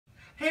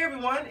Hey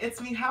everyone,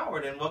 it's me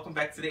Howard and welcome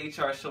back to the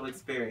HR Show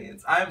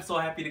Experience. I am so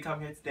happy to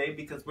come here today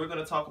because we're going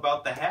to talk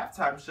about the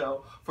halftime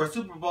show for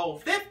Super Bowl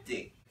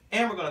 50.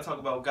 And we're going to talk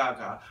about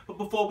Gaga. But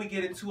before we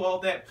get into all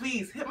that,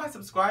 please hit my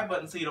subscribe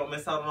button so you don't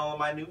miss out on all of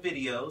my new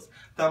videos.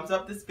 Thumbs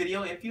up this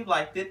video if you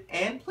liked it.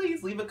 And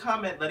please leave a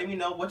comment letting me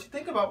know what you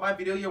think about my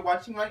video you're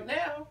watching right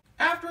now.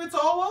 After it's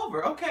all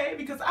over, okay?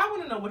 Because I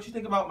want to know what you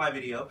think about my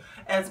video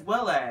as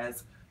well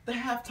as the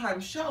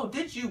halftime show.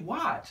 Did you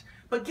watch?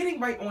 But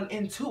getting right on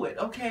into it,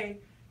 okay?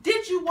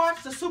 Did you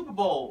watch the Super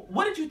Bowl?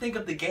 What did you think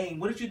of the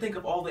game? What did you think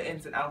of all the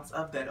ins and outs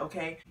of that,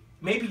 okay?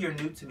 Maybe you're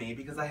new to me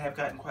because I have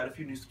gotten quite a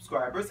few new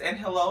subscribers. And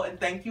hello and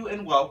thank you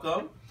and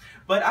welcome.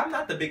 But I'm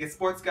not the biggest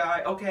sports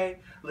guy, okay?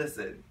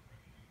 Listen,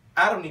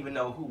 I don't even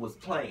know who was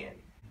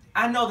playing.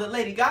 I know that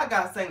Lady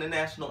Gaga sang the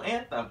national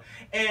anthem.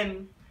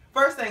 And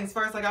first things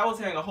first, like I was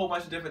hearing a whole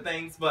bunch of different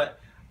things, but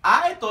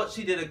I thought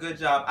she did a good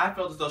job. I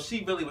felt as though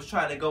she really was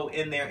trying to go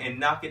in there and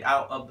knock it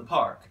out of the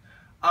park.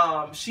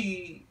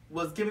 She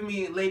was giving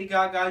me Lady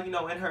Gaga, you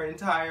know, in her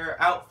entire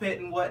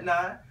outfit and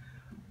whatnot.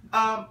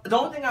 The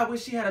only thing I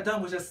wish she had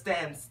done was just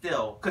stand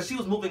still, because she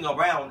was moving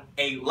around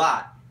a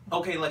lot.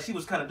 Okay, like she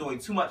was kind of doing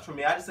too much for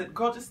me. I just said,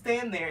 girl, just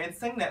stand there and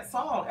sing that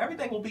song.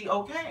 Everything will be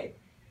okay.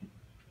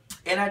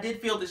 And I did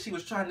feel that she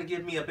was trying to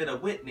give me a bit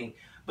of Whitney,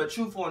 but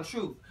truth on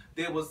truth,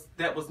 that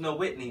was no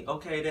Whitney,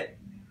 okay? That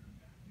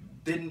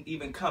didn't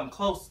even come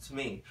close to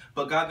me.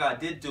 But Gaga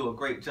did do a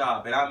great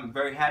job, and I'm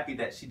very happy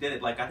that she did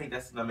it. Like, I think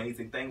that's an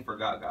amazing thing for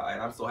Gaga, and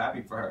I'm so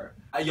happy for her.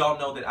 Y'all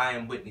know that I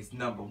am Whitney's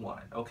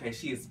 #1, okay?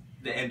 She is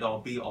the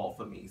end-all, be-all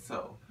for me,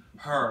 so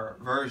her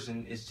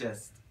version is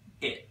just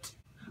it.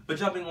 But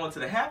jumping on to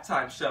the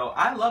halftime show,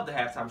 I love the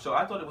halftime show.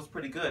 I thought it was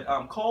pretty good.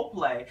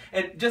 Coldplay,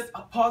 and just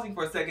pausing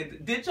for a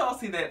second, did y'all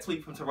see that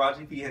tweet from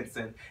Taraji P.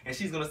 Henson? And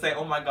she's going to say,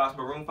 oh my gosh,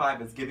 Maroon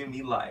 5 is giving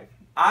me life.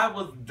 I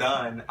was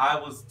done. I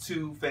was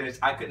too finished.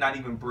 I could not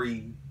even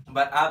breathe.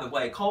 But either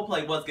way,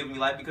 Coldplay was giving me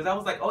life because I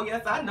was like, oh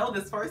yes, I know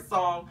this first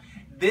song.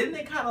 Then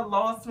they kind of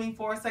lost me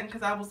for a second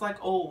because I was like,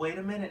 oh, wait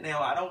a minute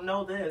now, I don't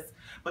know this.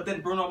 But then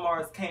Bruno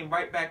Mars came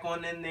right back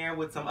on in there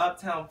with some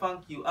Uptown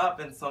Funk You Up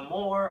and some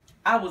more.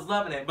 I was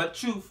loving it, but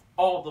truth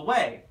all the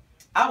way.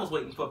 I was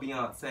waiting for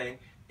Beyonce.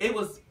 It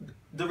was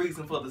the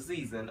reason for the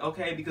season,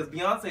 okay? Because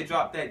Beyonce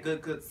dropped that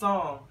good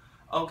song,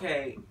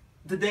 okay,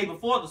 the day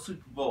before the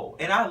Super Bowl,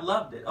 and I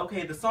loved it.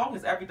 Okay, the song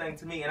is everything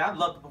to me, and I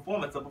loved the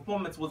performance. The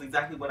performance was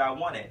exactly what I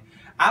wanted.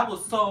 I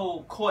was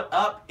so caught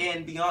up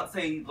in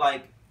Beyonce,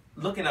 like,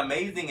 looking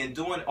amazing and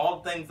doing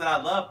all the things that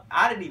I love.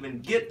 I didn't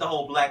even get the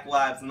whole Black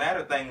Lives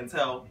Matter thing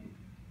until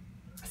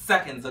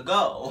seconds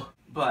ago.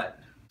 But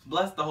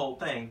bless the whole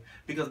thing,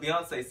 because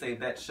Beyonce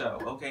saved that show,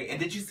 okay? And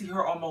did you see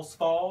her almost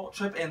fall,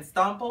 trip, and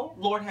stumble?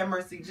 Lord have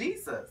mercy,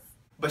 Jesus.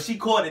 But she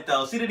caught it,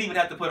 though. She didn't even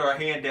have to put her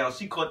hand down.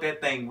 She caught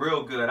that thing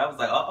real good. I was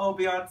like, uh-oh,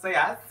 Beyonce,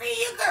 I see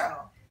you,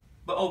 girl.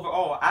 But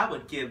overall, I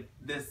would give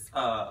this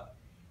whole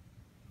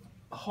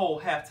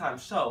halftime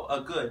show a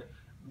good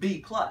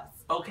B+.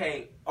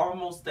 Okay,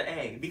 almost the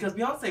A. Because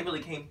Beyonce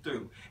really came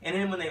through. And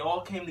then when they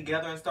all came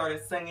together and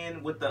started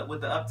singing with the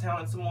Uptown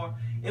and some more,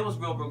 it was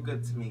real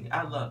good to me.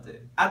 I loved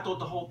it. I thought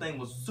the whole thing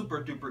was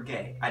super duper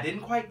gay. I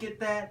didn't quite get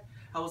that.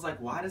 I was like,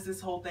 why does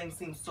this whole thing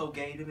seem so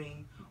gay to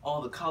me?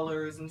 All the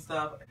colors and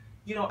stuff.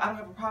 You know, I don't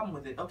have a problem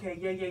with it. Okay,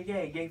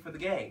 yay for the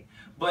gay.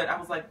 But I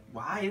was like,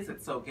 why is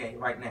it so gay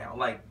right now?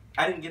 Like,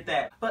 I didn't get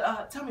that.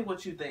 But tell me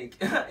what you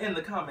think in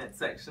the comment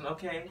section,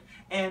 okay?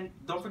 And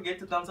don't forget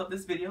to thumbs up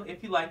this video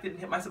if you liked it and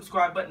hit my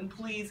subscribe button.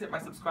 Please hit my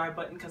subscribe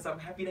button because I'm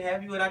happy to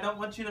have you and I don't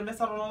want you to miss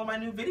out on all of my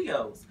new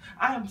videos.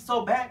 I am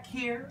so back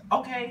here,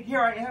 okay?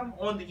 Here I am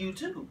on the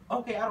YouTube.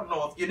 Okay, I don't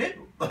know if you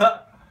knew.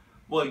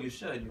 Well, you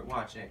should. You're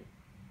watching.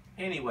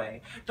 Anyway,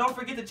 don't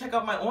forget to check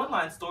out my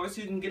online store so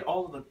you can get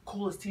all of the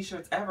coolest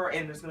t-shirts ever,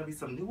 and there's going to be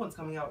some new ones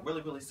coming out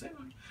really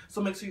soon.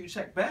 So make sure you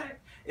check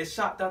back. It's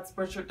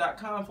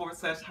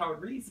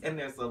shop.spreadshirt.com/Howard Reese, and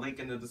there's a link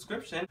in the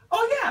description.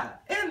 Oh yeah,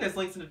 and there's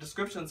links in the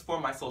descriptions for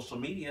my social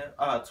media,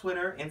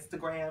 Twitter,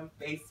 Instagram,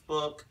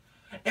 Facebook,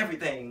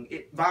 everything.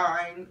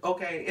 Vine,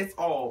 okay, it's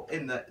all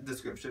in the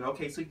description,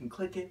 okay, so you can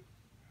click it.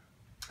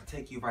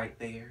 Take you right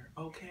there,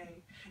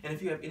 okay? And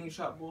if you have any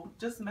trouble,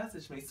 just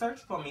message me.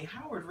 Search for me,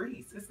 Howard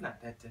Reese. It's not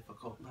that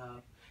difficult,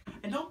 love.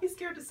 And don't be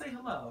scared to say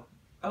hello,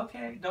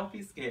 okay? Don't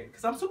be scared,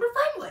 because I'm super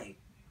friendly.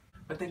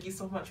 But thank you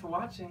so much for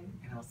watching,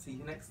 and I'll see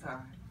you next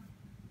time.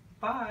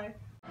 Bye.